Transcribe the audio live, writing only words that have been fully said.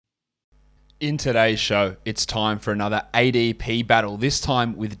In today's show, it's time for another ADP battle, this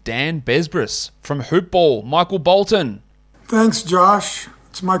time with Dan Besbris from Hoopball. Michael Bolton. Thanks, Josh.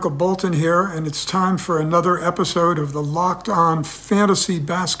 It's Michael Bolton here, and it's time for another episode of the Locked On Fantasy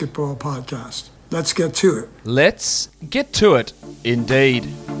Basketball Podcast. Let's get to it. Let's get to it, indeed.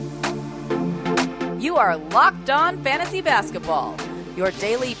 You are Locked On Fantasy Basketball, your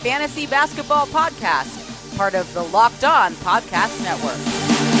daily fantasy basketball podcast, part of the Locked On Podcast Network.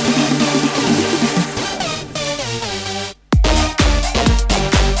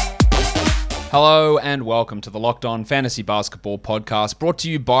 Hello and welcome to the Locked On Fantasy Basketball Podcast, brought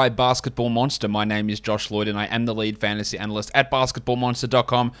to you by Basketball Monster. My name is Josh Lloyd and I am the lead fantasy analyst at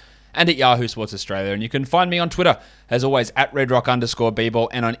basketballmonster.com and at Yahoo Sports Australia. And you can find me on Twitter, as always, at redrock_bball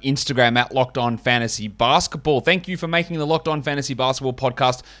and on Instagram at Locked On Fantasy Basketball. Thank you for making the Locked On Fantasy Basketball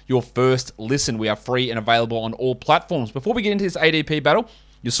Podcast your first listen. We are free and available on all platforms. Before we get into this ADP battle,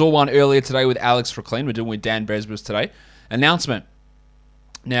 you saw one earlier today with Alex Reclean. We're doing with Dan Besbris today. Announcement.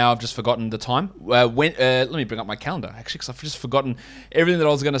 Now, I've just forgotten the time. Let me bring up my calendar, actually, because I've just forgotten everything that I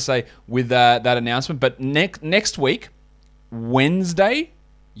was going to say with that announcement. But next week, Wednesday,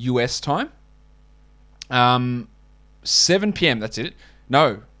 US time, 7 p.m., that's it.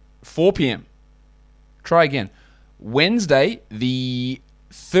 No, 4 p.m. Try again. Wednesday, the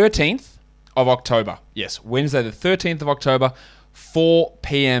 13th of October. Yes, Wednesday, the 13th of October, 4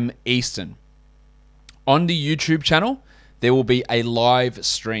 p.m. Eastern. On the YouTube channel, there will be a live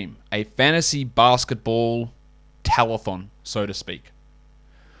stream, a fantasy basketball telethon, so to speak.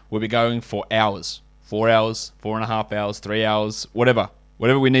 We'll be going for hours, 4 hours, 4.5 hours, 3 hours, whatever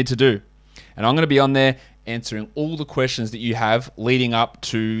we need to do. And I'm going to be on there answering all the questions that you have leading up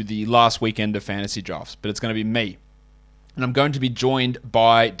to the last weekend of fantasy drafts. But it's going to be me. And I'm going to be joined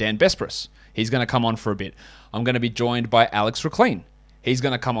by Dan Besbris. He's going to come on for a bit. I'm going to be joined by Alex Reclean. He's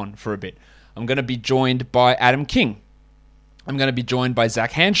going to come on for a bit. I'm going to be joined by Adam King. I'm going to be joined by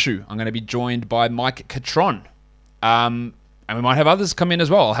Zach Hanshu. I'm going to be joined by Mike Catron. And we might have others come in as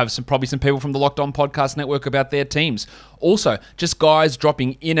well. I'll have probably some people from the Locked On Podcast Network about their teams. Also, just guys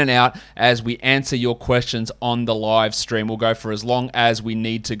dropping in and out as we answer your questions on the live stream. We'll go for as long as we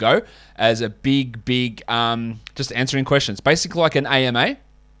need to go as a big, just answering questions. Basically like an AMA.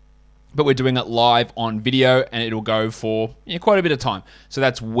 But we're doing it live on video, and it'll go for quite a bit of time. So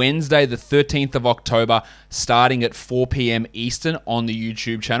that's Wednesday, the 13th of October, starting at 4 p.m. Eastern on the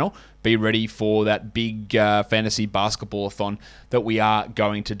YouTube channel. Be ready for that big fantasy basketball-a-thon that we are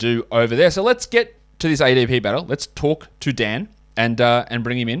going to do over there. So let's get to this ADP battle. Let's talk to Dan and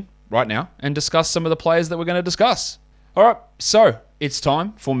bring him in right now and discuss some of the players that we're going to discuss. All right, so it's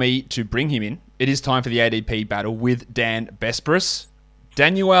time for me to bring him in. It is time for the ADP battle with Dan Besbris.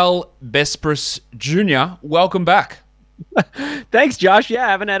 Daniel Besbris Jr., welcome back. Thanks, Josh. Yeah,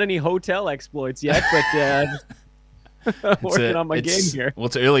 I haven't had any hotel exploits yet, but working on my game here. Well,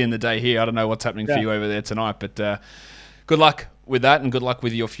 it's early in the day here. I don't know what's happening for you over there tonight, but good luck with that, and good luck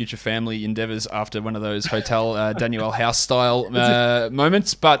with your future family endeavors after one of those hotel Daniel House-style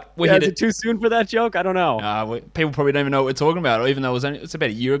moments. But we're is it too soon for that joke? I don't know. People probably don't even know what we're talking about, even though it's about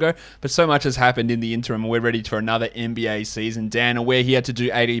a year ago. But so much has happened in the interim, and we're ready for another NBA season. Dan, and we're here to do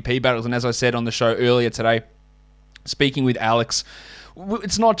ADP battles, and as I said on the show earlier today, speaking with Alex,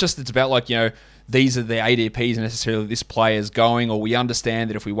 it's not just it's about these are the ADPs necessarily this player's going, or we understand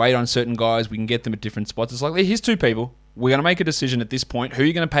that if we wait on certain guys, we can get them at different spots. It's like, here's two people. We're going to make a decision at this point. Who are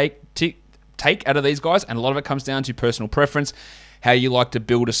you going to take out of these guys? And a lot of it comes down to personal preference, how you like to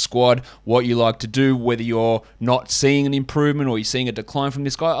build a squad, what you like to do, whether you're not seeing an improvement or you're seeing a decline from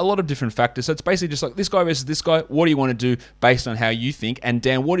this guy, a lot of different factors. So it's basically just like this guy versus this guy. What do you want to do based on how you think? And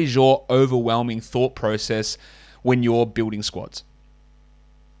Dan, what is your overwhelming thought process when you're building squads?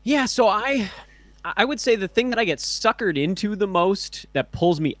 Yeah, so I would say the thing that I get suckered into the most that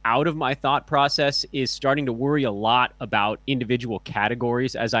pulls me out of my thought process is starting to worry a lot about individual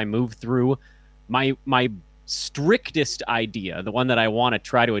categories as I move through. My strictest idea, the one that I want to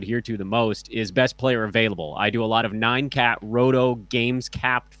try to adhere to the most, is best player available. I do a lot of 9-cat roto games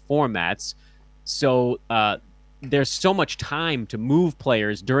capped formats. So there's so much time to move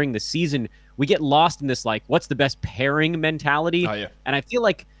players during the season. We get lost in this, what's the best pairing mentality? Oh, yeah. And I feel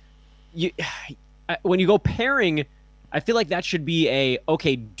like when you go pairing, I feel like that should be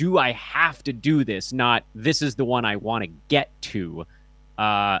okay, do I have to do this? Not, this is the one I want to get to.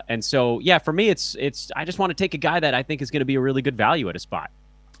 And so, yeah, for me, it's I just want to take a guy that I think is going to be a really good value at a spot.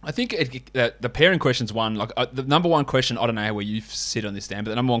 I think the pairing question's one. The number one question, I don't know where you sit on this, Dan,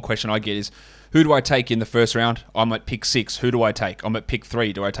 but the number one question I get is, who do I take in the first round? I'm at pick 6. Who do I take? I'm at pick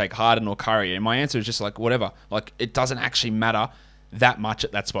 3. Do I take Harden or Curry? And my answer is just whatever. It doesn't actually matter that much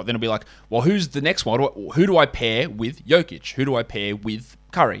at that spot. Then it'll be like, well, who's the next one? Who do I pair with Jokic? Who do I pair with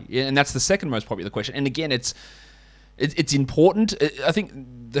Curry? And that's the second most popular question. And again, it's important. I think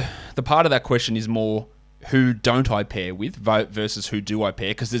the part of that question is more who don't I pair with versus who do I pair,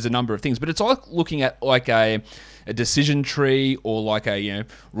 because there's a number of things. But it's like looking at like a decision tree or like a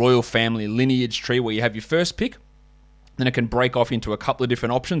royal family lineage tree where you have your first pick, then it can break off into a couple of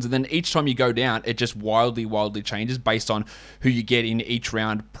different options, and then each time you go down, it just wildly changes based on who you get in each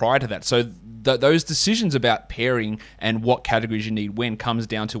round prior to that. So those decisions about pairing and what categories you need when comes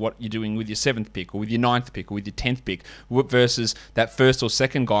down to what you're doing with your 7th pick or with your 9th pick or with your 10th pick versus that first or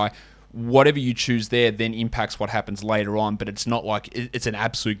second guy. Whatever you choose there then impacts what happens later on, but it's not like it's an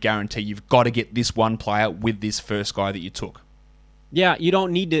absolute guarantee. You've got to get this one player with this first guy that you took. Yeah, you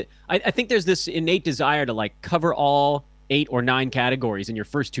don't need to. I think there's this innate desire to like cover all 8 or 9 categories in your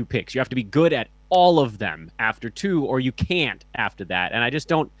first 2 picks. You have to be good at all of them after 2, or you can't after that. And I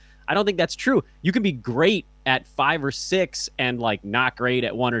don't think that's true. You can be great at 5 or 6 and like not great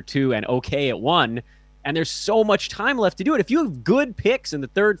at 1 or 2 and okay at 1. And there's so much time left to do it. If you have good picks in the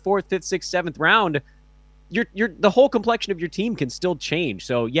 3rd, 4th, 5th, 6th, 7th round, the whole complexion of your team can still change.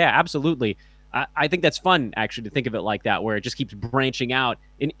 So yeah, absolutely. I think that's fun actually to think of it like that, where it just keeps branching out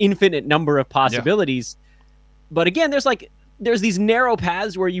an infinite number of possibilities. Yeah. But again, there's these narrow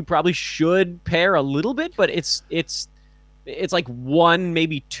paths where you probably should pair a little bit, but it's like 1,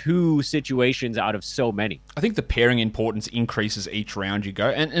 maybe 2 situations out of so many. I think the pairing importance increases each round you go,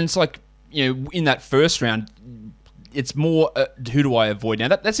 and it's like, in that first round, it's more who do I avoid? Now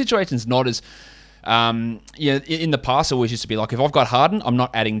that situation's not as in the past, it always used to be like, if I've got Harden, I'm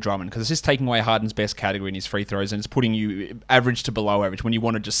not adding Drummond, because it's just taking away Harden's best category in his free throws, and it's putting you average to below average when you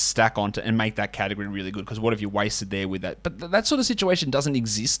want to just stack onto and make that category really good, because what have you wasted there with that? But that sort of situation doesn't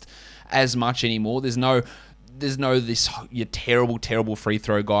exist as much anymore. There's no your terrible free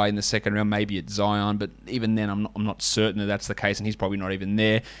throw guy in the second round. Maybe it's Zion, but even then I'm not certain that that's the case, and he's probably not even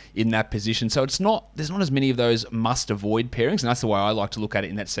there in that position. So there's not as many of those must avoid pairings, and that's the way I like to look at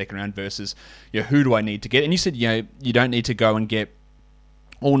it in that second round versus who do I need to get. And you said you don't need to go and get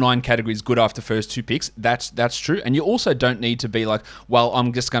all 9 categories good after first 2 picks. That's true. And you also don't need to be like, well,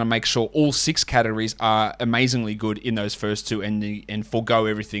 I'm just going to make sure all 6 categories are amazingly good in those first 2 and forego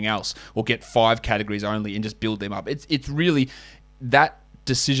everything else, or get 5 categories only and just build them up. It's really that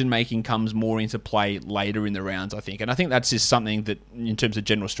decision making comes more into play later in the rounds, I think. And I think that's just something that, in terms of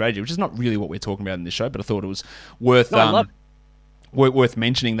general strategy, which is not really what we're talking about in this show, but I thought it was worth worth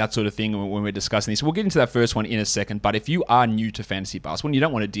mentioning, that sort of thing when we're discussing this. We'll get into that first one in a second, but if you are new to fantasy basketball and you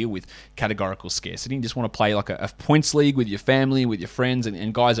don't want to deal with categorical scarcity, you just want to play like a points league with your family, with your friends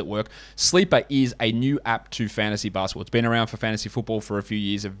and guys at work, Sleeper is a new app to fantasy basketball. It's been around for fantasy football for a few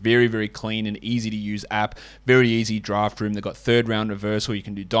years. A very, very clean and easy to use app. Very easy draft room. They've got 3rd round reversal. You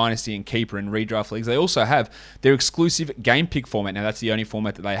can do dynasty and keeper and redraft leagues. They also have their exclusive game pick format. Now, that's the only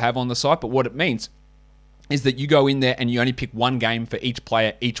format that they have on the site, but what it means is that you go in there and you only pick 1 game for each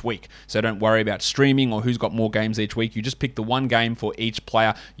player each week. So don't worry about streaming or who's got more games each week. You just pick the 1 game for each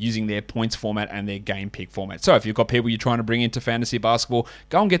player using their points format and their game pick format. So if you've got people you're trying to bring into fantasy basketball,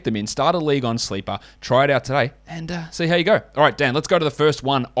 go and get them in. Start a league on Sleeper. Try it out today and see how you go. All right, Dan, let's go to the first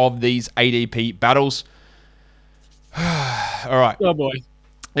one of these ADP battles. All right. Oh, boy.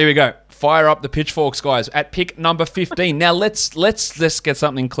 Here we go. Fire up the pitchforks, guys, at pick number 15. Now, let's get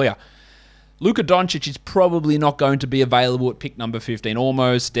something clear. Luka Doncic is probably not going to be available at pick number 15.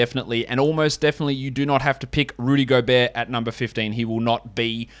 Almost definitely. And almost definitely you do not have to pick Rudy Gobert at number 15. He will not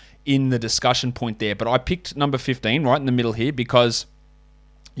be in the discussion point there. But I picked number 15 right in the middle here because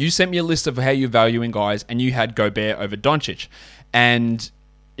you sent me a list of how you're valuing guys and you had Gobert over Doncic. And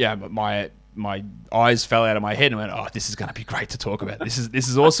yeah, my eyes fell out of my head and went, oh, this is going to be great to talk about. This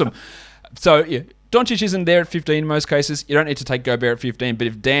is awesome. So yeah, Doncic isn't there at 15 in most cases. You don't need to take Gobert at 15. But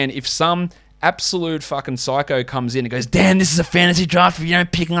if some absolute fucking psycho comes in and goes, Dan, this is a fantasy draft. If you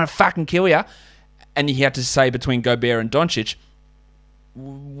don't pick, I'm going to fucking kill you. And you have to say between Gobert and Doncic,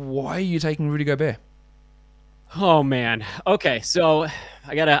 why are you taking Rudy Gobert? Oh, man. Okay, so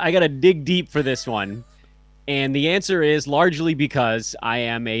I gotta dig deep for this one. And the answer is largely because I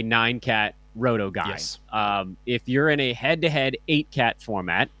am a 9-cat roto guy. Yes. If you're in a head-to-head 8-cat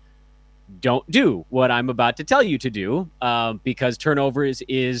format, don't do what I'm about to tell you to do, because turnovers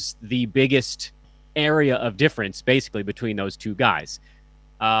is the biggest area of difference, basically, between those 2 guys.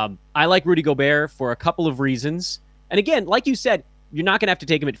 I like Rudy Gobert for a couple of reasons. And again, like you said, you're not going to have to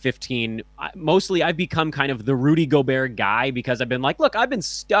take him at 15. Mostly, I've become kind of the Rudy Gobert guy because I've been like, look, I've been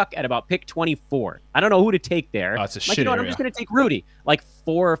stuck at about pick 24. I don't know who to take there. Oh, it's a like, shit I'm area. just going to take Rudy, like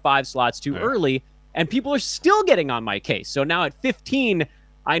 4 or 5 slots too early. And people are still getting on my case. So now at 15,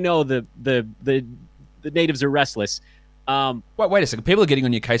 I know the natives are restless. Wait a second. People are getting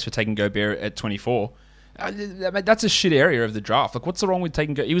on your case for taking Gobert at 24. That's a shit area of the draft. Like, what's the wrong with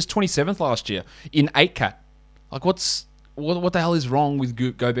taking Gobert? He was 27th last year in 8-cat. Like, what the hell is wrong with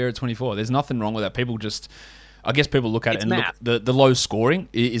Gobert at 24? There's nothing wrong with that. People just... I guess people look at it and math. look, the low scoring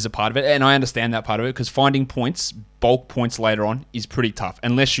is a part of it, and I understand that part of it, because finding points, bulk points later on, is pretty tough,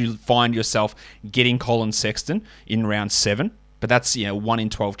 unless you find yourself getting Colin Sexton in round 7, but that's 1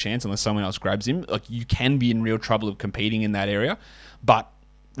 in 12 chance unless someone else grabs him. Like, you can be in real trouble of competing in that area, but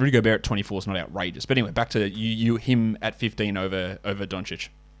Rudy Gobert at 24 is not outrageous. But anyway, back to him at 15 over Doncic.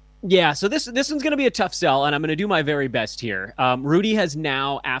 Yeah, so this one's going to be a tough sell, and I'm going to do my very best here. Rudy has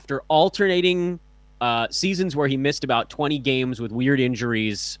now, after alternating seasons where he missed about 20 games with weird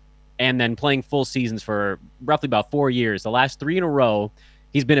injuries and then playing full seasons for roughly about 4 years, the last 3 in a row,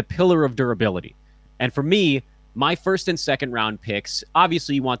 he's been a pillar of durability. And for me, my first and second round picks,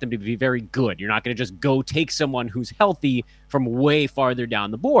 obviously you want them to be very good. You're not going to just go take someone who's healthy from way farther down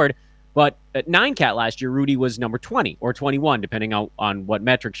the board. But at 9-cat last year, Rudy was number 20 or 21, depending on what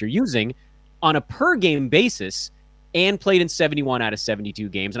metrics you're using, on a per game basis, and played in 71 out of 72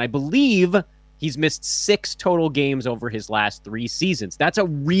 games. And I believe he's missed 6 total games over his last 3 seasons. That's a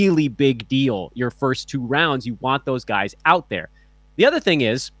really big deal. Your first 2 rounds, you want those guys out there. The other thing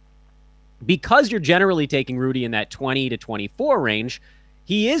is, because you're generally taking Rudy in that 20 to 24 range,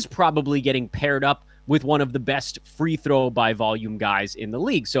 he is probably getting paired up with one of the best free throw by volume guys in the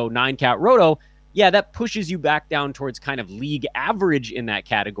league. So 9-cat roto, yeah, that pushes you back down towards kind of league average in that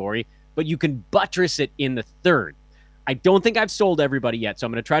category, but you can buttress it in the third. I don't think I've sold everybody yet, so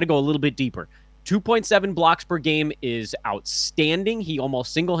I'm going to try to go a little bit deeper. 2.7 blocks per game is outstanding. He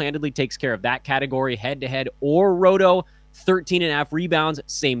almost single-handedly takes care of that category, head-to-head or roto. 13.5 rebounds,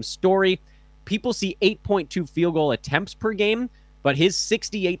 same story. People see 8.2 field goal attempts per game, but his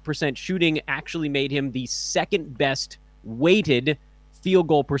 68% shooting actually made him the second best weighted field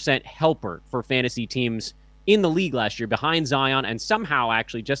goal percent helper for fantasy teams in the league last year, behind Zion and somehow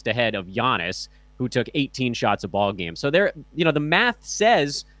actually just ahead of Giannis, who took 18 shots a ball game. So there, the math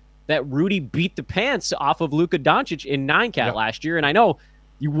says that Rudy beat the pants off of Luka Doncic in 9-cat last year. And I know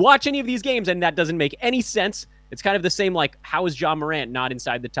you watch any of these games and that doesn't make any sense. It's kind of the same, like, how is Ja Morant not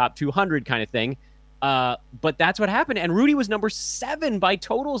inside the top 200 kind of thing. But that's what happened. And Rudy was number 7 by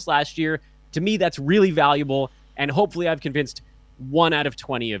totals last year. To me, that's really valuable. And hopefully I've convinced 1 out of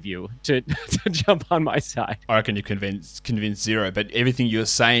 20 of you to jump on my side. I reckon you convinced 0, but everything you're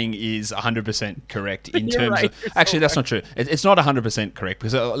saying is 100% correct in terms of... Actually, that's not true. It's not 100% correct,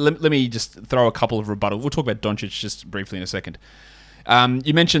 because let me just throw a couple of rebuttals. We'll talk about Doncic just briefly in a second.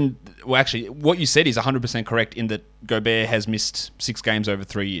 You mentioned, well, actually, what you said is 100% correct in that Gobert has missed 6 games over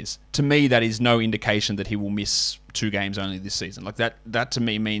 3 years. To me, that is no indication that he will miss 2 games only this season. Like, that to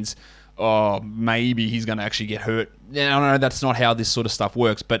me means, maybe he's going to actually get hurt. I know that's not how this sort of stuff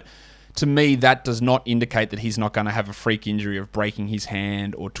works, but to me, that does not indicate that he's not going to have a freak injury of breaking his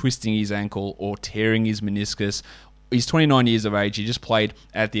hand or twisting his ankle or tearing his meniscus. He's 29 years of age. He just played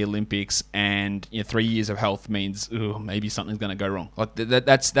at the Olympics, and 3 years of health means maybe something's going to go wrong. Like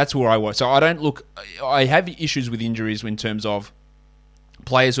that's where I was. So I don't look. I have issues with injuries in terms of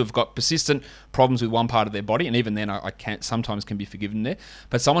players who have got persistent problems with one part of their body, and even then, I sometimes can be forgiven there.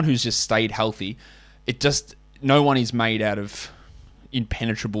 But someone who's just stayed healthy, no one is made out of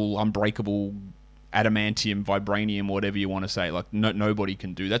impenetrable, unbreakable adamantium, vibranium, whatever you want to say. Like nobody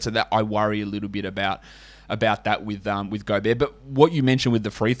can do that. So that I worry a little bit about that with Gobert. But what you mentioned with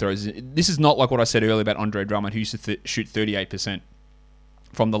the free throws, this is not like what I said earlier about Andre Drummond, who used to shoot 38%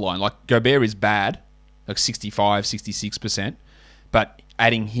 from the line. Like, Gobert is bad, like 65, 66%, but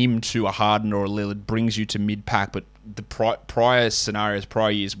adding him to a Harden or a Lillard brings you to mid-pack. But the prior scenarios,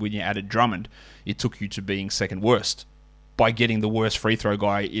 prior years, when you added Drummond, it took you to being second worst by getting the worst free throw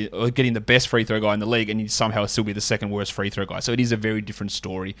guy, or getting the best free throw guy in the league, and you'd somehow still be the second worst free throw guy. So it is a very different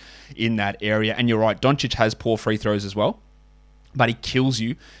story in that area. And you're right, Doncic has poor free throws as well, but he kills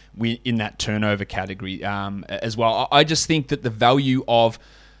you in that turnover category as well. I just think that the value of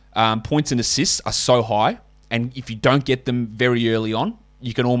points and assists are so high, and if you don't get them very early on,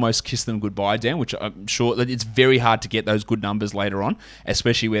 you can almost kiss them goodbye, Dan, which I'm sure that it's very hard to get those good numbers later on,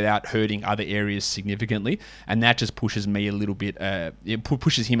 especially without hurting other areas significantly. And that just pushes me a little bit, it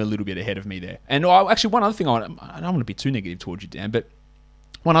pushes him a little bit ahead of me there. And actually, one other thing, I don't want to be too negative towards you, Dan, but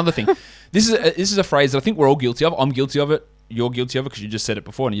one other thing. This is a phrase that I think we're all guilty of. I'm guilty of it. You're guilty of it because you just said it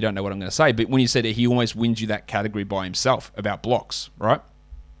before and you don't know what I'm going to say. But when you said it, he almost wins you that category by himself about blocks, right?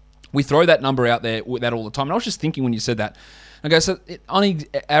 We throw that number out there with that all the time. And I was just thinking when you said that Okay, so on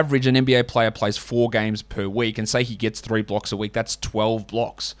average, an NBA player plays 4 games per week, and say he gets 3 blocks a week, that's 12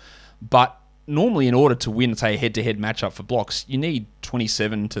 blocks. But normally, in order to win, say, a head-to-head matchup for blocks, you need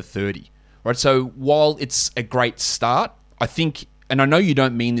 27 to 30, right? So while it's a great start, I think, and I know you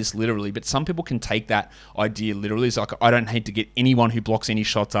don't mean this literally, but some people can take that idea literally. It's like, I don't need to get anyone who blocks any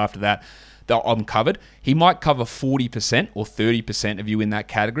shots after that. I'm covered. He might cover 40% or 30% of you in that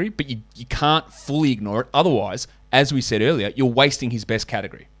category, but you can't fully ignore it. Otherwise, as we said earlier, you're wasting his best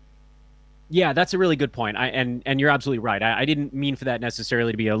category. Yeah, that's a really good point. And you're absolutely right. I didn't mean for that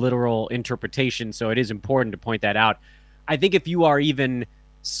necessarily to be a literal interpretation, so it is important to point that out. I think if you are even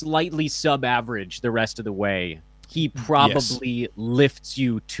slightly sub-average the rest of the way, he probably lifts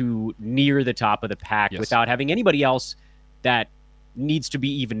you to near the top of the pack without having anybody else that needs to be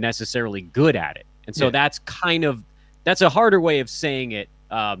even necessarily good at it. And so that's a harder way of saying it.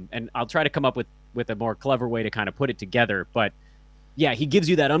 And I'll try to come up with a more clever way to kind of put it together. But yeah, he gives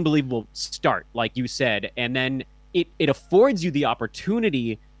you that unbelievable start, like you said, and then it affords you the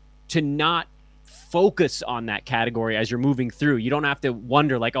opportunity to not focus on that category as you're moving through. You don't have to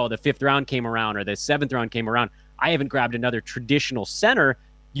wonder like, oh, the 5th round came around or the 7th round came around. I haven't grabbed another traditional center.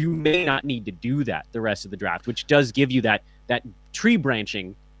 You may not need to do that the rest of the draft, which does give you that tree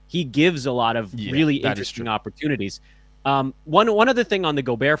branching. He gives a lot of really interesting opportunities. One other thing on the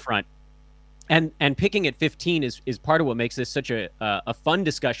Gobert front, and picking at 15 is part of what makes this such a fun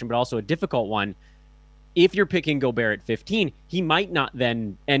discussion, but also a difficult one. If you're picking Gobert at 15, he might not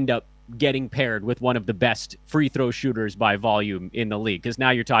then end up getting paired with one of the best free throw shooters by volume in the league, because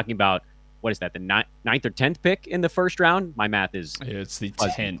now you're talking about, what is that, the 9th or 10th pick in the first round? My math is... Yeah, it's the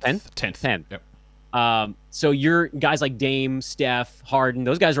 10th. Yep. So you're guys like Dame, Steph, Harden,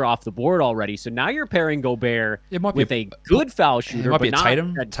 those guys are off the board already. So now you're pairing Gobert with a good foul shooter. It might be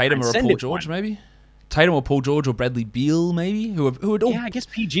a Tatum or a Paul George, maybe. Tatum or Paul George or Bradley Beal, maybe. Who would all... Yeah, I guess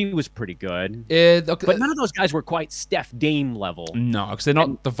PG was pretty good. Yeah, but none of those guys were quite Steph Dame level. No, because they're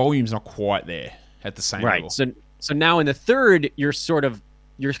not. The volume's not quite there at the same level. Right. So now in the third, you're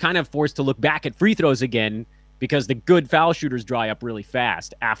kind of forced to look back at free throws again, because the good foul shooters dry up really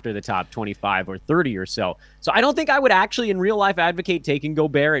fast after the top 25 or 30 or so. So I don't think I would actually in real life advocate taking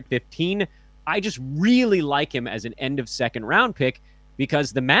Gobert at 15. I just really like him as an end of second round pick,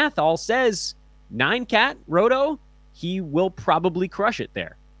 because the math all says 9 cat roto, he will probably crush it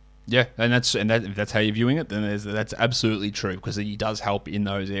there. Yeah, and if that's how you're viewing it, then that's absolutely true, because he does help in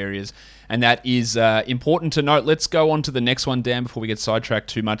those areas, and that is important to note. Let's go on to the next one, Dan, before we get sidetracked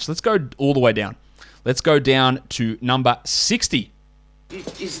too much. Let's go all the way down. Let's go down to number 60.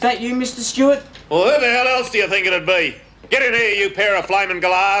 Is that you, Mr. Stewart? Well, who the hell else do you think it'd be? Get in here, you pair of flaming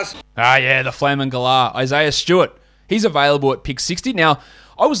galahs. Ah, yeah, the flaming galah, Isaiah Stewart. He's available at pick 60. Now,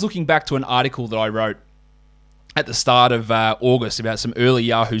 I was looking back to an article that I wrote at the start of August about some early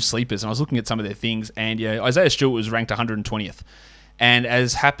Yahoo sleepers, and I was looking at some of their things, and yeah, Isaiah Stewart was ranked 120th. And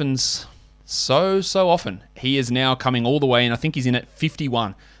as happens so often, he is now coming all the way in. I think he's in at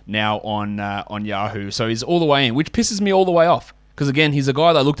 51 now on Yahoo. So he's all the way in, which pisses me all the way off. Because again, he's a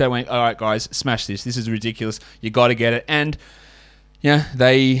guy that I looked at and went, all right, guys, smash this. This is ridiculous. You got to get it. And yeah,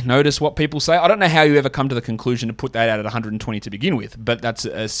 they notice what people say. I don't know how you ever come to the conclusion to put that out at 120 to begin with, but that's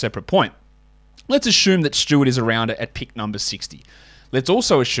a separate point. Let's assume that Stewart is around it at pick number 60. Let's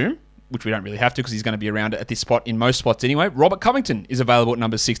also assume, which we don't really have to because he's going to be around it at this spot in most spots anyway, Robert Covington is available at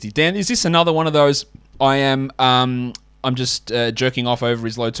number 60. Dan, is this another one of those I'm just jerking off over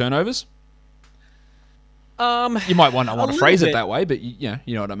his low turnovers? You might want to phrase it that way, but you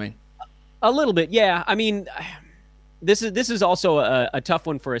know what I mean. A little bit, yeah. I mean, this is also a tough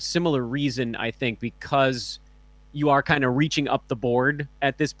one for a similar reason, I think, because you are kind of reaching up the board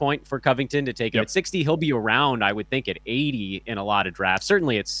at this point for Covington to take him at 60. He'll be around, I would think, at 80 in a lot of drafts,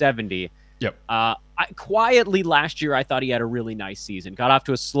 certainly at 70. Yep. Quietly last year, I thought he had a really nice season. Got off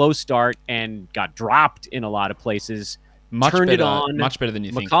to a slow start and got dropped in a lot of places. Much Turned better, it on. Much better than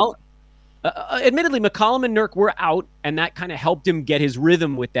you think. Admittedly, McCollum and Nurk were out, and that kind of helped him get his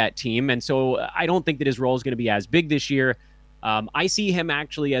rhythm with that team. And so I don't think that his role is going to be as big this year. I see him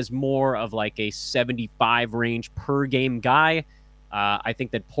actually as more of like a 75 range per game guy. I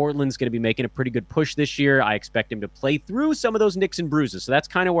think that Portland's going to be making a pretty good push this year. I expect him to play through some of those nicks and bruises. So that's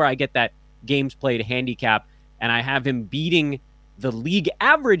kind of where I get that games played handicap. And I have him beating the league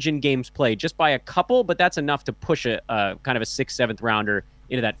average in games played just by a couple, but that's enough to push a kind of a 6th, 7th rounder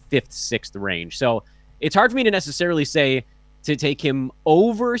into that 5th, 6th range. So it's hard for me to necessarily say to take him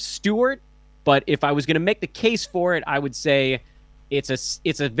over Stewart, but if I was going to make the case for it, I would say it's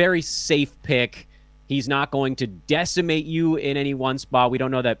a very safe pick. He's not going to decimate you in any one spot. We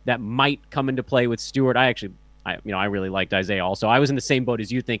don't know that might come into play with Stewart. I actually I really liked Isaiah also. I was in the same boat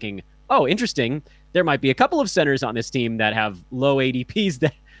as you, thinking, oh, interesting. There might be a couple of centers on this team that have low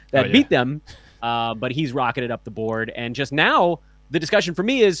ADPs that beat them, but he's rocketed up the board. And just now, the discussion for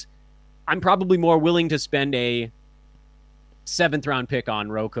me is I'm probably more willing to spend a 7th round pick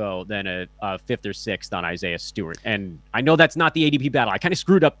on Rocco than a 5th or 6th on Isaiah Stewart. And I know that's not the ADP battle. I kind of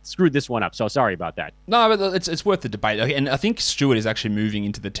screwed this one up, so sorry about that. No, but it's worth the debate. And I think Stewart is actually moving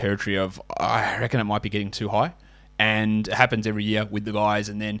into the territory of, I reckon it might be getting too high. And it happens every year with the guys.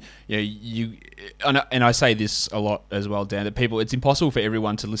 And then, and I say this a lot as well, Dan, that it's impossible for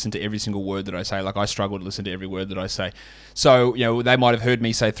everyone to listen to every single word that I say. Like, I struggle to listen to every word that I say. So, they might have heard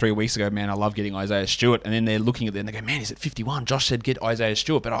me say 3 weeks ago, man, I love getting Isaiah Stewart. And then they're looking at it and they go, man, is it 51? Josh said get Isaiah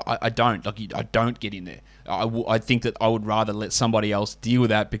Stewart, but I don't. I don't get in there. I think that I would rather let somebody else deal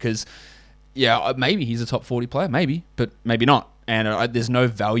with that because, maybe he's a top 40 player, maybe, but maybe not. And there's no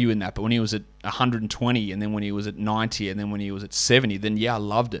value in that. But when he was at 120 and then when he was at 90 and then when he was at 70, then I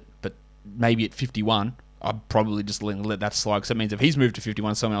loved it. But maybe at 51, I'd probably just let that slide. Because that means if he's moved to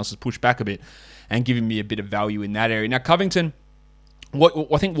 51, someone else has pushed back a bit and giving me a bit of value in that area. Now, Covington,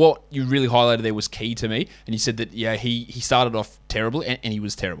 I think what you really highlighted there was key to me. And you said that, he started off terribly and he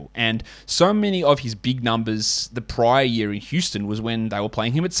was terrible. And so many of his big numbers the prior year in Houston was when they were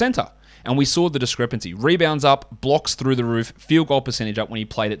playing him at center. And we saw the discrepancy. Rebounds up, blocks through the roof, field goal percentage up when he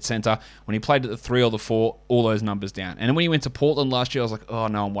played at center. When he played at the 3 or the 4, all those numbers down. And when he went to Portland last year, I was like, oh,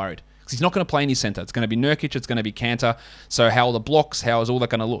 no, I'm worried. Because he's not going to play any center. It's going to be Nurkic, it's going to be Kanter. So how are the blocks? How is all that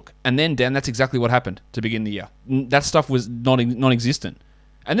going to look? And then, Dan, that's exactly what happened to begin the year. That stuff was non-existent.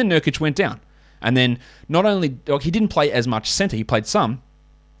 And then Nurkic went down. And then not only, he didn't play as much center, he played some.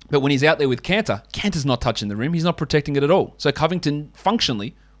 But when he's out there with Kanter, Kanter's not touching the rim. He's not protecting it at all. So Covington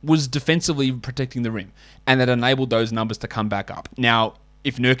functionally was defensively protecting the rim, and that enabled those numbers to come back up. Now,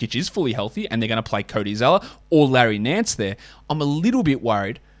 if Nurkic is fully healthy and they're going to play Cody Zeller or Larry Nance there, I'm a little bit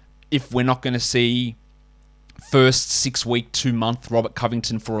worried if we're not going to see first 6-week, 2-month Robert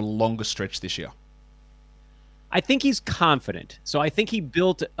Covington for a longer stretch this year. I think he's confident. So I think he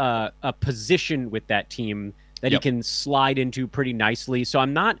built a position with that team that he can slide into pretty nicely. So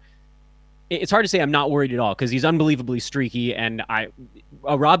it's hard to say I'm not worried at all because he's unbelievably streaky, and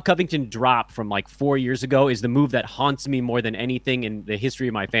a Rob Covington drop from like 4 years ago is the move that haunts me more than anything in the history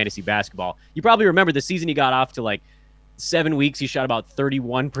of my fantasy basketball. You probably remember the season he got off to like 7 weeks, he shot about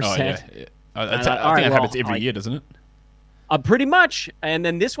 31%. Oh, yeah. I think that happens every year, doesn't it? Pretty much. And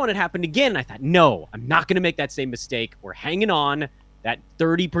then this one had happened again. I thought, no, I'm not going to make that same mistake. We're hanging on. That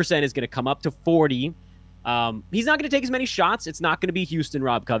 30% is going to come up to 40%. He's not going to take as many shots. It's not going to be Houston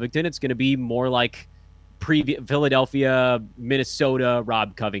Rob Covington. It's going to be more like Philadelphia, Minnesota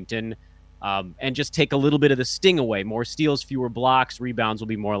Rob Covington, and just take a little bit of the sting away. More steals, fewer blocks. Rebounds will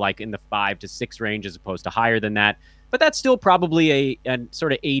be more like in the 5 to 6 range as opposed to higher than that. But that's still probably a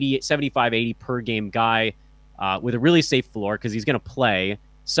sort of 75, 80 per game guy with a really safe floor because he's going to play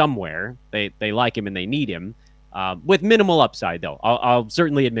somewhere. They like him and they need him. With minimal upside, though. I'll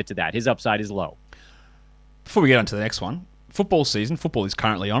certainly admit to that. His upside is low. Before we get on to the next one, football season. Football is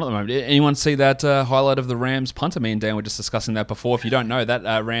currently on at the moment. Anyone see that highlight of the Rams punter? Me and Dan were just discussing that before. If you don't know,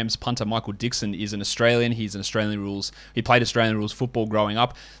 that Rams punter, Michael Dixon, is an Australian. He's an Australian rules. He played Australian rules football growing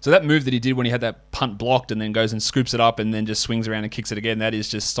up. So that move that he did when he had that punt blocked and then goes and scoops it up and then just swings around and kicks it again, that is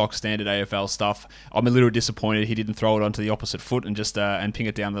just stock standard AFL stuff. I'm a little disappointed he didn't throw it onto the opposite foot and just and ping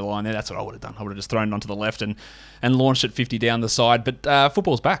it down the line there. That's what I would have done. I would have just thrown it onto the left and launched it 50 down the side. But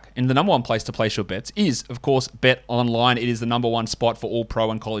football's back. And the number one place to place your bets is, of course, Bet Online. It is the number one spot for all pro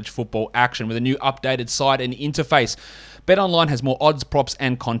and college football action with a new updated site and interface. BetOnline has more odds, props,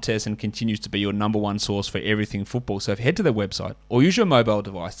 and contests and continues to be your number one source for everything football. So if you head to their website or use your mobile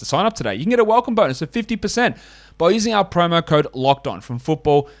device to sign up today, you can get a welcome bonus of 50% by using our promo code LOCKEDON from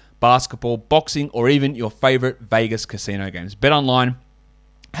football, basketball, boxing, or even your favorite Vegas casino games. BetOnline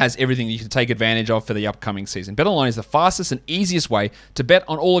has everything you can take advantage of for the upcoming season. BetOnline is the fastest and easiest way to bet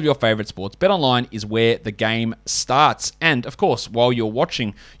on all of your favorite sports. BetOnline is where the game starts. And, of course, while you're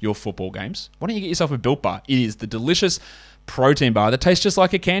watching your football games, why don't you get yourself a Built Bar? It is the delicious protein bar that tastes just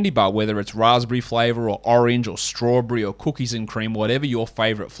like a candy bar, whether it's raspberry flavor or orange or strawberry or cookies and cream, whatever your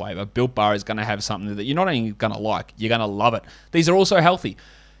favorite flavor. Built Bar is going to have something that you're not only going to like, you're going to love it. These are also healthy.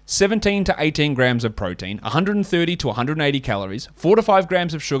 17 to 18 grams of protein, 130 to 180 calories, 4 to 5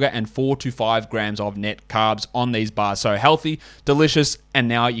 grams of sugar, and 4 to 5 grams of net carbs on these bars. So healthy, delicious, and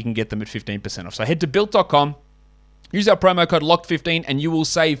now you can get them at 15% off. So head to Built.com, use our promo code LOCKED15, and you will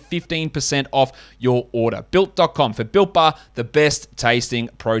save 15% off your order. Built.com for Built Bar, the best tasting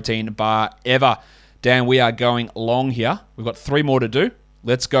protein bar ever. Dan, we are going long here. We've got 3 more to do.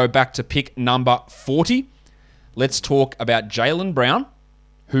 Let's go back to pick number 40. let's talk about Jaylen Brown,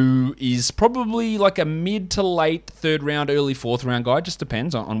 who is probably like a mid to late third round, early fourth round guy, just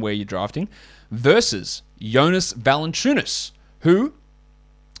depends on where you're drafting, versus Jonas Valanciunas, who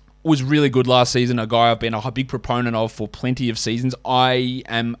was really good last season, a guy I've been a big proponent of for plenty of seasons. I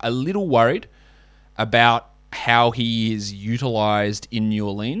am a little worried about how he is utilized in New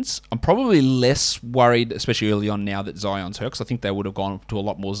Orleans. I'm probably less worried, especially early on now that Zion's hurt, because I think they would have gone to a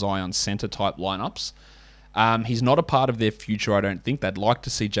lot more Zion center type lineups. He's not a part of their future, I don't think. They'd like to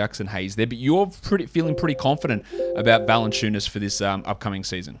see Jackson Hayes there, but you're feeling pretty confident about Valanciunas for this upcoming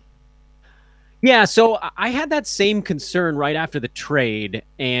season. Yeah, so I had that same concern right after the trade,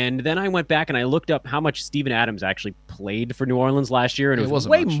 and then I went back and I looked up how much Steven Adams actually played for New Orleans last year, and it was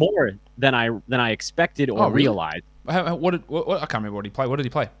way more than I expected or realized. What, I can't remember what he played. What did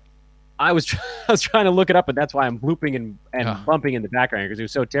he play? I was trying to look it up, but that's why I'm blooping and bumping in the background because it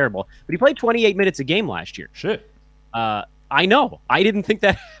was so terrible. But he played 28 minutes a game last year. Shit. I know. I didn't think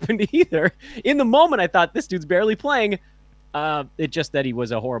that happened either. In the moment, I thought this dude's barely playing. It just that he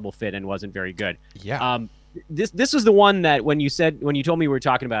was a horrible fit and wasn't very good. Yeah. This was the one that when you told me we were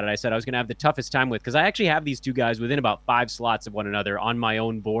talking about it, I said I was going to have the toughest time with because I actually have these two guys within about 5 slots of one another on my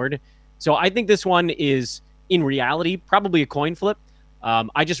own board. So I think this one is in reality probably a coin flip.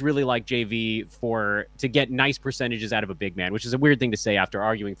 I just really like JV to get nice percentages out of a big man, which is a weird thing to say after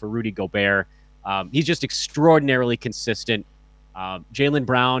arguing for Rudy Gobert. He's just extraordinarily consistent. Jaylen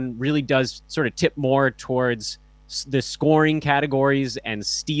Brown really does sort of tip more towards the scoring categories and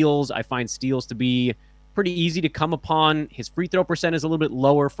steals. I find steals to be pretty easy to come upon. His free throw percent is a little bit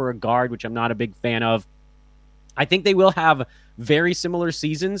lower for a guard, which I'm not a big fan of. I think they will have very similar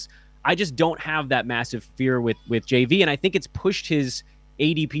seasons. I just don't have that massive fear with JV, and I think it's pushed his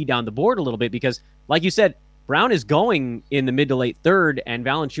ADP down the board a little bit because, like you said, Brown is going in the mid to late third, and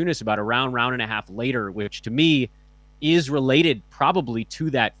Valanciunas about a round and a half later, which to me is related probably to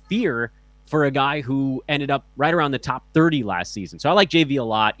that fear for a guy who ended up right around the top 30 last season. So I like JV a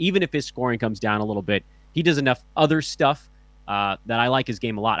lot, even if his scoring comes down a little bit. He does enough other stuff that I like his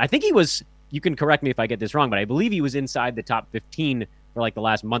game a lot. I think he was, you can correct me if I get this wrong, but I believe he was inside the top 15 for like the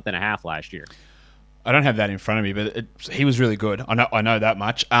last month and a half last year. I don't have that in front of me, but he was really good. I know that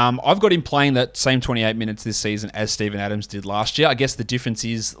much. I've got him playing that same 28 minutes this season as Steven Adams did last year. I guess the difference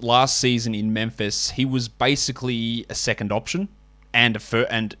is last season in Memphis, he was basically a second option and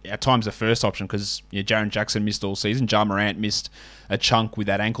at times a first option because Jaren Jackson missed all season. Ja Morant missed a chunk with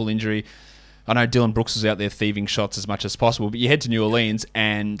that ankle injury. I know Dylan Brooks was out there thieving shots as much as possible, but you head to New Orleans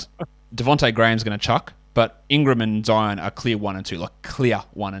and Devontae Graham's going to chuck. But Ingram and Zion are clear 1 and 2, like clear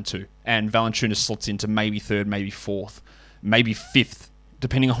 1 and 2. And Valanciunas slots into maybe third, maybe fourth, maybe fifth,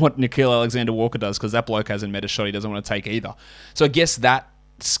 depending on what Nickeil Alexander-Walker does, because that bloke hasn't met a shot he doesn't want to take either. So I guess that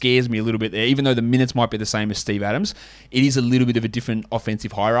scares me a little bit there. Even though the minutes might be the same as Steve Adams, it is a little bit of a different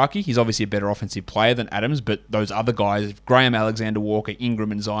offensive hierarchy. He's obviously a better offensive player than Adams, but those other guys, if Graham Alexander-Walker,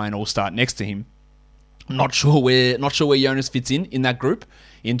 Ingram, and Zion all start next to him, I'm not sure where Jonas fits in that group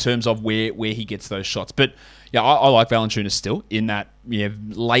in terms of where he gets those shots. But yeah, I like Valanciunas still in that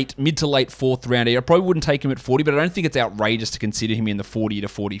mid to late fourth round area. I probably wouldn't take him at 40, but I don't think it's outrageous to consider him in the 40 to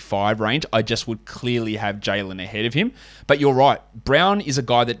 45 range. I just would clearly have Jaylen ahead of him. But you're right. Brown is a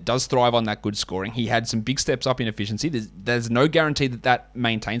guy that does thrive on that good scoring. He had some big steps up in efficiency. There's no guarantee that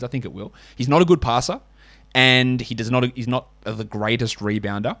maintains. I think it will. He's not a good passer, and he's not the greatest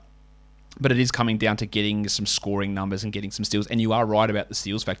rebounder. But it is coming down to getting some scoring numbers and getting some steals. And you are right about the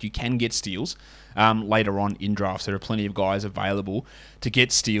steals fact. You can get steals later on in drafts. There are plenty of guys available to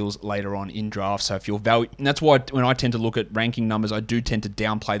get steals later on in drafts. So if you're and that's why when I tend to look at ranking numbers, I do tend to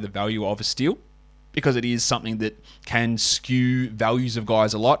downplay the value of a steal because it is something that can skew values of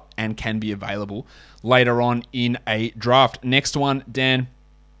guys a lot and can be available later on in a draft. Next one, Dan,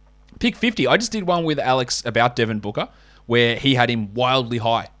 pick 50. I just did one with Alex about Devin Booker where he had him wildly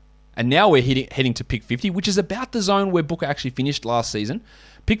high. And now we're heading to pick 50, which is about the zone where Booker actually finished last season.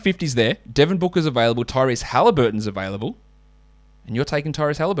 Pick 50's there. Devin Booker's available. Tyrese Halliburton's available. And you're taking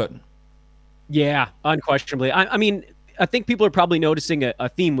Tyrese Halliburton. Yeah, unquestionably. I mean, I think people are probably noticing a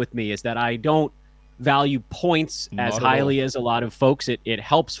theme with me is that I don't value points as highly as a lot of folks. It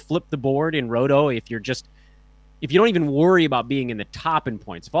helps flip the board in Roto if you don't even worry about being in the top in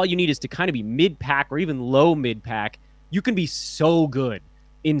points. If all you need is to kind of be mid-pack or even low mid-pack, you can be so good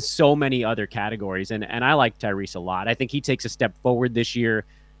in so many other categories. And I like Tyrese a lot. I think he takes a step forward this year.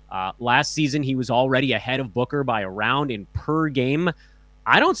 Last season, he was already ahead of Booker by a round in per game.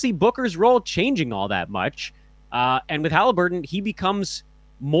 I don't see Booker's role changing all that much. And with Halliburton, he becomes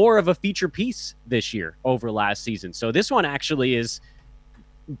more of a feature piece this year over last season. So this one actually is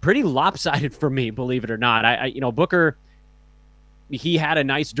pretty lopsided for me, believe it or not. Booker, he had a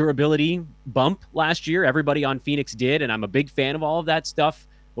nice durability bump last year. Everybody on Phoenix did, and I'm a big fan of all of that stuff.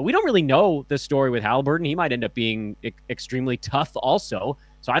 But we don't really know the story with Halliburton. He might end up being extremely tough also.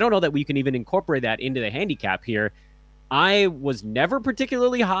 So I don't know that we can even incorporate that into the handicap here. I was never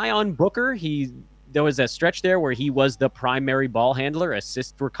particularly high on Booker. There was a stretch there where he was the primary ball handler.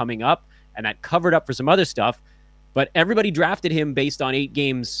 Assists were coming up, and that covered up for some other stuff. But everybody drafted him based on 8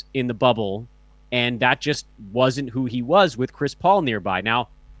 games in the bubble, and that just wasn't who he was with Chris Paul nearby. Now,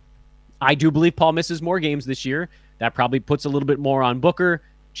 I do believe Paul misses more games this year. That probably puts a little bit more on Booker.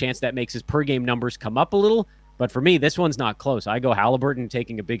 Chance that makes his per-game numbers come up a little. But for me, this one's not close. I go Halliburton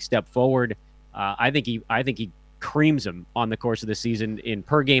taking a big step forward. I think he creams him on the course of the season in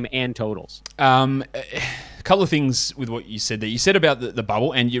per game and totals. A couple of things with what you said there. You said about the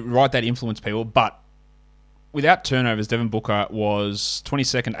bubble, and you're right, that influenced people, but without turnovers, Devin Booker was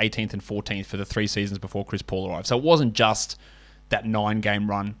 22nd, 18th, and 14th for the 3 seasons before Chris Paul arrived. So it wasn't just that 9-game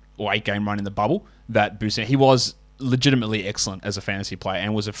run or 8-game run in the bubble that boosted. He was legitimately excellent as a fantasy player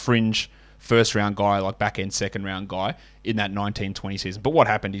and was a fringe first-round guy, like back-end second-round guy in that 19-20 season. But what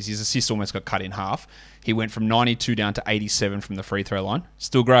happened is his assists almost got cut in half. He went from 92 down to 87 from the free throw line.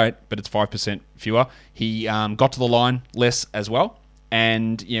 Still great, but it's 5% fewer. He got to the line less as well.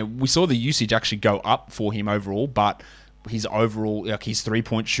 And we saw the usage actually go up for him overall, but his overall, his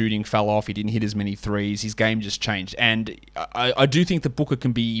three-point shooting fell off. He didn't hit as many threes. His game just changed. And I do think that Booker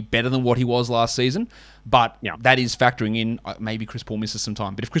can be better than what he was last season, but that is factoring in maybe Chris Paul misses some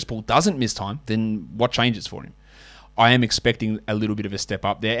time. But if Chris Paul doesn't miss time, then what changes for him? I am expecting a little bit of a step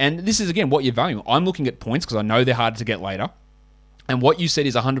up there. And this is, again, what you're valuing. I'm looking at points because I know they're hard to get later. And what you said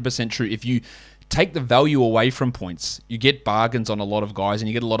is 100% true. If you take the value away from points, you get bargains on a lot of guys, and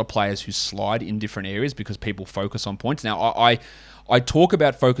you get a lot of players who slide in different areas because people focus on points. Now, I talk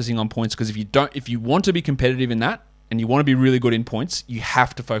about focusing on points because if you want to be competitive in that and you want to be really good in points, you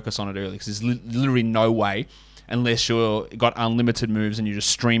have to focus on it early because there's literally no way, unless you've got unlimited moves and you're just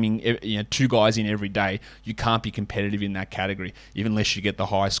streaming 2 guys in every day, you can't be competitive in that category, even unless you get the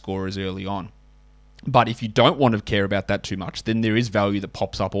high scorers early on. But if you don't want to care about that too much, then there is value that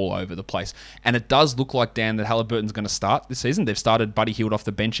pops up all over the place. And it does look like, Dan, that Halliburton's going to start this season. They've started Buddy Hield off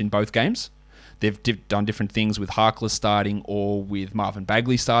the bench in both games. They've done different things with Harkless starting or with Marvin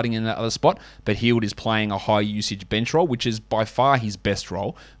Bagley starting in that other spot. But Hield is playing a high-usage bench role, which is by far his best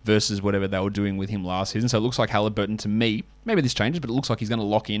role versus whatever they were doing with him last season. So it looks like Halliburton, to me, maybe this changes, but it looks like he's going to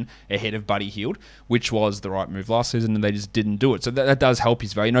lock in ahead of Buddy Hield, which was the right move last season, and they just didn't do it. So that does help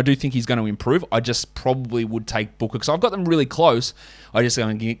his value. And I do think he's going to improve. I just probably would take Booker because I've got them really close. I just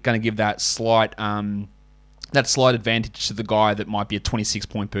going to give that slight advantage to the guy that might be a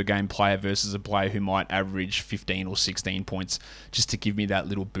 26-point per game player versus a player who might average 15 or 16 points, just to give me that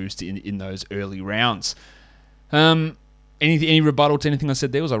little boost in those early rounds. Any rebuttal to anything I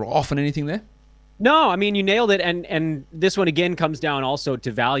said there? Was I off on anything there? No, I mean, you nailed it. And this one, again, comes down also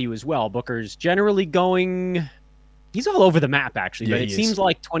to value as well. Booker's generally going... He's all over the map, actually, but it seems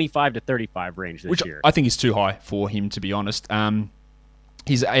like 25 to 35 range this year. I think is too high for him, to be honest.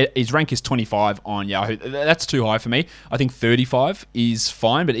 His rank is 25 on Yahoo. That's too high for me. I think 35 is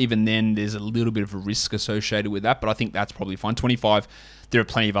fine, but even then, there's a little bit of a risk associated with that. But I think that's probably fine. 25, there are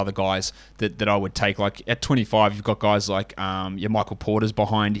plenty of other guys that I would take. Like at 25, you've got guys like Michael Porter's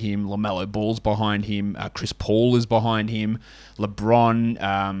behind him, LaMelo Ball's behind him, Chris Paul is behind him, LeBron,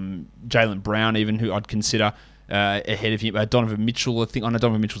 Jaylen Brown, even who I'd consider ahead of him. Donovan Mitchell, I think. I know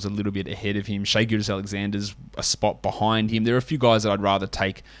Donovan Mitchell's a little bit ahead of him. Shai Gilgeous-Alexander's a spot behind him. There are a few guys that I'd rather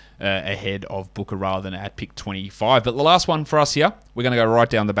take ahead of Booker rather than at pick 25. But the last one for us here, we're going to go right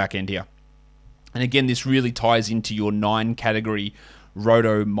down the back end here. And again, this really ties into your 9-category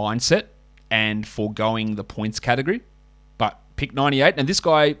roto mindset and foregoing the points category. But pick 98, and this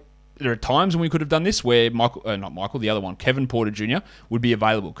guy... There are times when we could have done this where the other one, Kevin Porter Jr., would be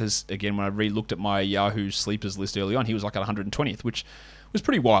available because, again, when I re-looked at my Yahoo sleepers list early on, he was like at 120th, which was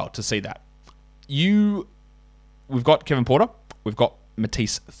pretty wild to see that. We've got Kevin Porter, we've got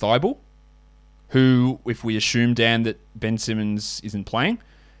Matisse Thybulle, who, if we assume, Dan, that Ben Simmons isn't playing,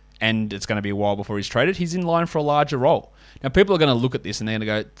 and it's going to be a while before he's traded, he's in line for a larger role. Now, people are going to look at this and they're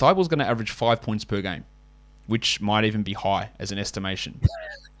going to go, Thybulle's going to average 5 points per game, which might even be high as an estimation.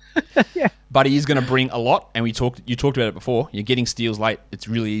 Yeah. But he is going to bring a lot, and you talked about it before. You're getting steals late; it's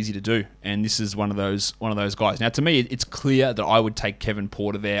really easy to do, and this is one of those guys. Now, to me, it's clear that I would take Kevin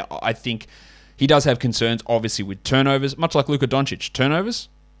Porter there. I think he does have concerns, obviously, with turnovers, much like Luka Doncic. Turnovers,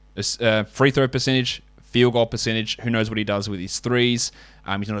 free throw percentage, field goal percentage. Who knows what he does with his threes?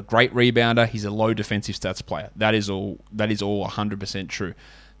 He's not a great rebounder. He's a low defensive stats player. That is all 100% true.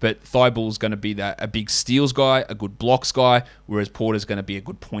 But Thybulle's going to be a big steals guy, a good blocks guy, whereas Porter's going to be a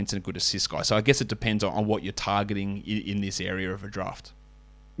good points and a good assist guy. So I guess it depends on what you're targeting in this area of a draft.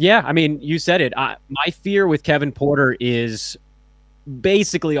 Yeah, I mean, you said it. My fear with Kevin Porter is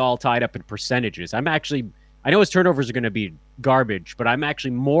basically all tied up in percentages. I know his turnovers are going to be garbage, but I'm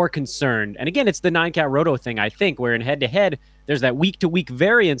actually more concerned. And again, it's the 9-cat roto thing, I think, where in head-to-head, there's that week-to-week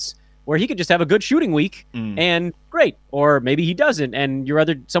variance where he could just have a good shooting week and great. Or maybe he doesn't, and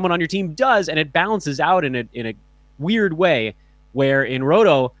someone on your team does, and it balances out in a weird way, where in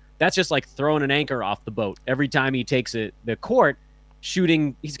roto, that's just like throwing an anchor off the boat. Every time he takes the court,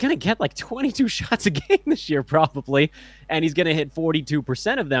 shooting, he's going to get like 22 shots a game this year probably, and he's going to hit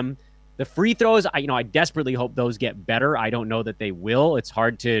 42% of them. The free throws, I desperately hope those get better. I don't know that they will. It's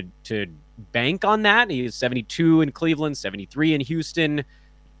hard to bank on that. He's 72 in Cleveland, 73 in Houston.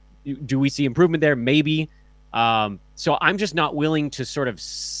 Do we see improvement there? Maybe. So I'm just not willing to sort of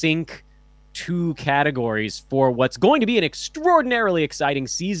sink 2 categories for what's going to be an extraordinarily exciting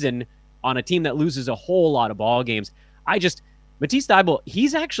season on a team that loses a whole lot of ball games. Matisse Thybulle,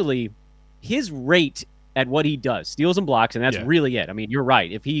 he's actually, his rate at what he does, steals and blocks, and that's really it. I mean, you're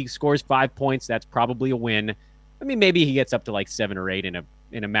right. If he scores 5 points, that's probably a win. I mean, maybe he gets up to like 7 or 8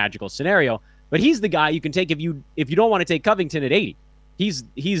 in a magical scenario, but he's the guy you can take if you don't want to take Covington at 80.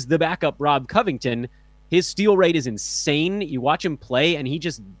 He's the backup Rob Covington. His steal rate is insane. You watch him play, and he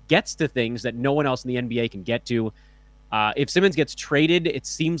just gets to things that no one else in the NBA can get to. If Simmons gets traded, it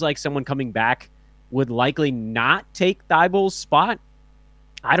seems like someone coming back would likely not take Thybulle's spot.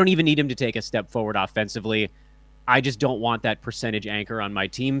 I don't even need him to take a step forward offensively. I just don't want that percentage anchor on my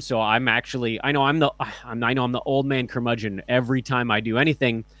team. So I know I'm the old man curmudgeon every time I do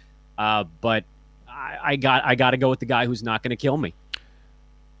anything, but I got to go with the guy who's not going to kill me.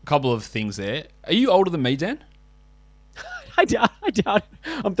 A couple of things there. Are you older than me, Dan? I doubt it.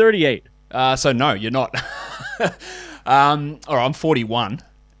 I'm 38. So no, you're not. All right, I'm 41.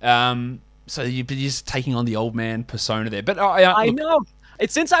 So you're just taking on the old man persona there. But I know.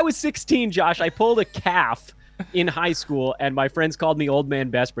 It's since I was 16, Josh. I pulled a calf in high school, and my friends called me Old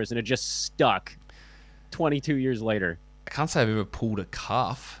Man Besbris, and it just stuck 22 years later. I can't say I've ever pulled a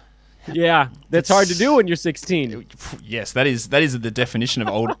calf. Yeah, that's hard to do when you're 16. Yes, that is the definition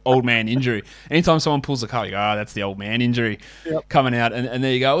of old man injury. Anytime someone pulls a calf, you go, that's the old man injury coming out. And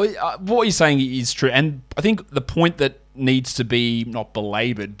there you go. What you're saying is true. And I think the point that needs to be not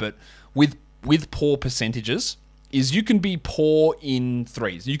belabored, but with poor percentages, is you can be poor in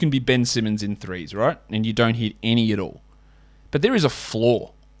threes. You can be Ben Simmons in threes, right? And you don't hit any at all. But there is a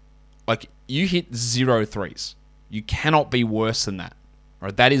flaw. Like, you hit 0 threes. You cannot be worse than that.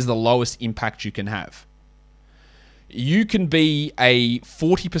 Right? That is the lowest impact you can have. You can be a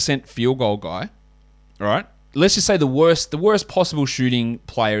 40% field goal guy, right? Let's just say the worst possible shooting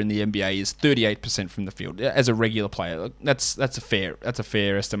player in the NBA is 38% from the field as a regular player. That's a fair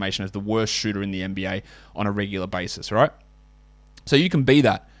estimation as the worst shooter in the NBA on a regular basis, right? So you can be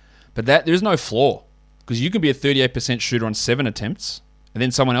that, but there's no flaw, because you can be a 38% shooter on 7 attempts, and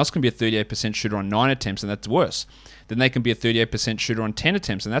then someone else can be a 38% shooter on 9 attempts, and that's worse. Then they can be a 38% shooter on 10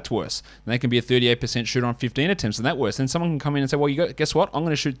 attempts, and that's worse. Then they can be a 38% shooter on 15 attempts, and that's worse. Then someone can come in and say, well, guess what? I'm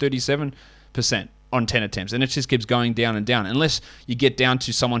going to shoot 37% on 10 attempts. And it just keeps going down and down. Unless you get down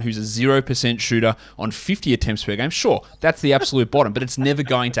to someone who's a 0% shooter on 50 attempts per game. Sure, that's the absolute bottom, but it's never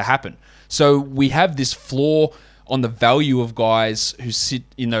going to happen. So we have this flaw on the value of guys who sit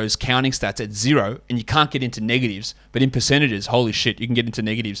in those counting stats at 0, and you can't get into negatives. But in percentages, holy shit, you can get into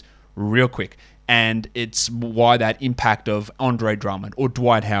negatives real quick. And it's why that impact of Andre Drummond or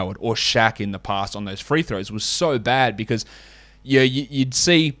Dwight Howard or Shaq in the past on those free throws was so bad, because you'd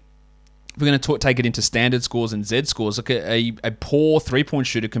see, if we're going to take it into standard scores and Z scores, look, a poor three-point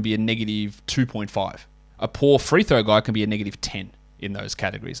shooter can be a negative 2.5. A poor free throw guy can be a negative 10 in those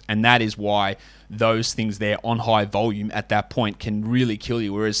categories. And that is why those things there on high volume at that point can really kill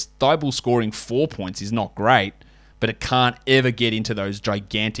you. Whereas Thybulle scoring 4 points is not great, but it can't ever get into those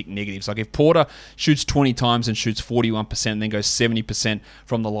gigantic negatives. Like if Porter shoots 20 times and shoots 41% and then goes 70%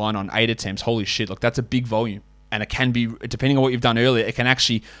 from the line on 8 attempts, holy shit, look, that's a big volume. And it can be, depending on what you've done earlier, it can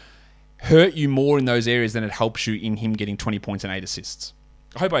actually hurt you more in those areas than it helps you in him getting 20 points and 8 assists.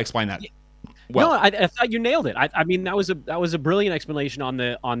 I hope I explained that well. No, I thought you nailed it. I mean, that was a brilliant explanation on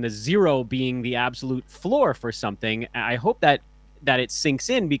the 0 being the absolute floor for something. I hope that it sinks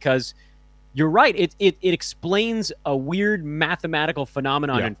in, because you're right. It explains a weird mathematical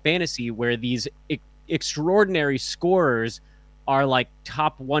phenomenon in fantasy where these extraordinary scorers are like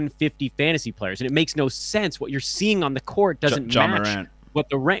top 150 fantasy players, and it makes no sense. What you're seeing on the court doesn't match what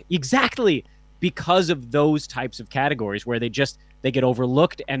the rank exactly, because of those types of categories where they get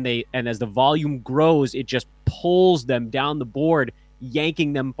overlooked, and as the volume grows, it just pulls them down the board,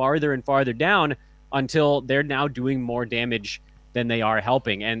 yanking them farther and farther down until they're now doing more damage than they are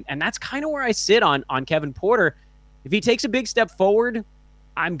helping. And that's kind of where I sit on Kevin Porter. If he takes a big step forward,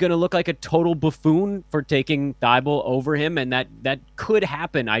 I'm going to look like a total buffoon for taking Thibault over him, and that could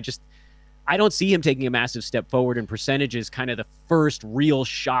happen. I don't see him taking a massive step forward in percentages, kind of the first real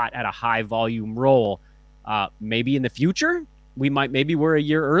shot at a high volume role. Maybe in the future, maybe we're a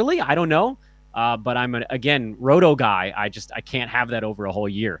year early. I don't know. But I'm again, roto guy. I can't have that over a whole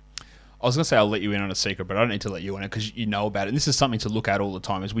year. I was going to say I'll let you in on a secret, but I don't need to let you in it because you know about it. And this is something to look at all the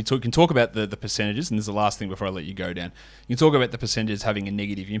time. As we can talk about the percentages, and this is the last thing before I let you go, Dan. You can talk about the percentages having a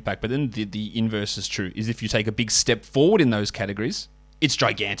negative impact, but then the inverse is true. Is if you take a big step forward in those categories, it's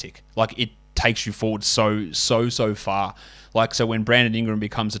gigantic. Like, it takes you forward so far. Like, so when Brandon Ingram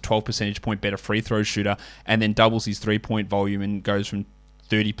becomes a 12 percentage point better free throw shooter and then doubles his 3-point volume and goes from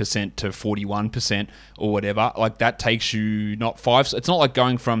 30% to 41% or whatever, like, that takes you not 5. It's not like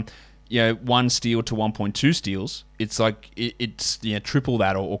going from 1 steal to 1.2 steals. It's like it's triple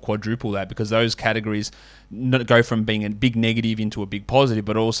that or quadruple that, because those categories go from being a big negative into a big positive,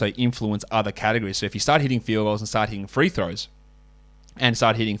 but also influence other categories. So if you start hitting field goals and start hitting free throws and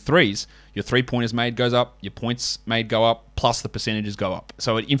start hitting threes, your 3-pointers made goes up, your points made go up, plus the percentages go up.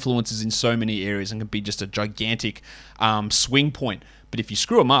 So it influences in so many areas and can be just a gigantic swing point. But if you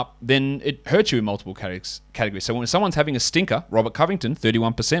screw them up, then it hurts you in multiple categories. So when someone's having a stinker, Robert Covington,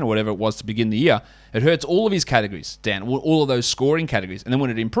 31% or whatever it was to begin the year, it hurts all of his categories, Dan, all of those scoring categories. And then when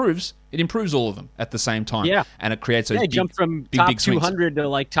it improves all of them at the same time. Yeah. And it creates those big, jump from big, top big swings. 200 to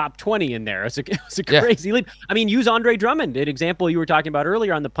like top 20 in there. It's a crazy leap. I mean, use Andre Drummond, an example you were talking about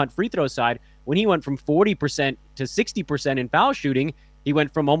earlier on the punt free throw side. When he went from 40% to 60% in foul shooting, he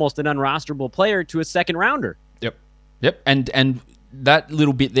went from almost an unrosterable player to a second rounder. Yep. And that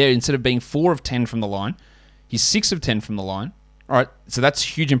little bit there, instead of being 4 of 10 from the line, he's 6 of 10 from the line. All right, so that's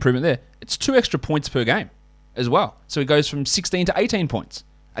huge improvement there. It's 2 extra points per game as well. So he goes from 16 to 18 points.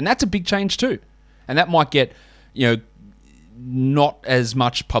 And that's a big change too. And that might get, not as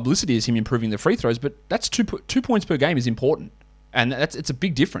much publicity as him improving the free throws, but that's 2 points per game is important. And it's a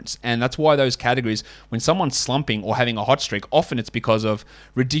big difference. And that's why those categories, when someone's slumping or having a hot streak, often it's because of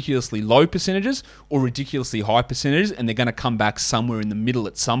ridiculously low percentages or ridiculously high percentages, and they're going to come back somewhere in the middle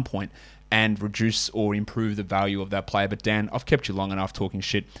at some point and reduce or improve the value of that player. But Dan, I've kept you long enough talking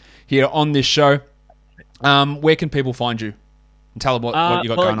shit here on this show. Where can people find you? And tell them what you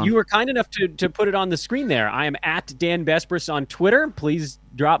got going on. You were kind enough to put it on the screen there. I am at Dan Besbris on Twitter. Please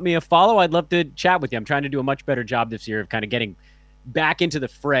drop me a follow. I'd love to chat with you. I'm trying to do a much better job this year of kind of getting back into the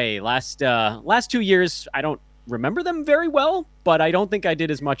fray. Last 2 years, I don't remember them very well, but I don't think I did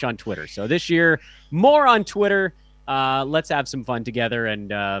as much on Twitter. So this year, more on Twitter. Let's have some fun together,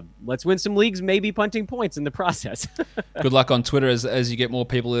 and let's win some leagues, maybe punting points in the process. Good luck on Twitter as you get more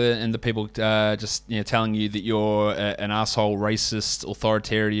people and the people just telling you that you're an asshole, racist,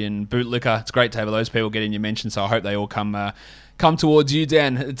 authoritarian bootlicker. It's great to have those people get in your mention, so I hope they all come towards you,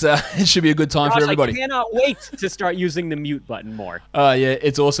 Dan. It should be a good time for everybody. I cannot wait to start using the mute button more. Yeah,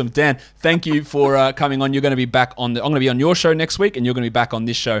 it's awesome. Dan, thank you for coming on. You're going to be back I'm going to be on your show next week, and you're going to be back on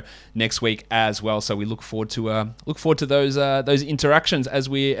this show next week as well. So we look forward to those interactions as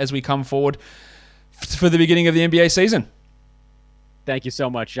we come forward for the beginning of the NBA season. Thank you so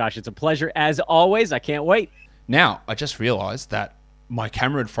much, Josh. It's a pleasure as always. I can't wait. Now, I just realized that my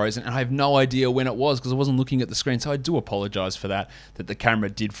camera had frozen, and I have no idea when it was because I wasn't looking at the screen. So I do apologize for that the camera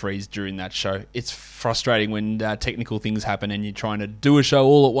did freeze during that show. It's frustrating when technical things happen and you're trying to do a show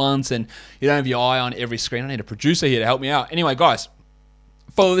all at once and you don't have your eye on every screen. I need a producer here to help me out. Anyway, guys,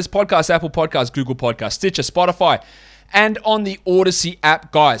 follow this podcast, Apple Podcasts, Google Podcasts, Stitcher, Spotify, and on the Odyssey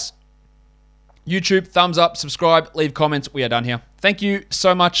app. Guys, YouTube, thumbs up, subscribe, leave comments. We are done here. Thank you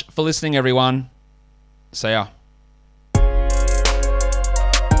so much for listening, everyone. See ya.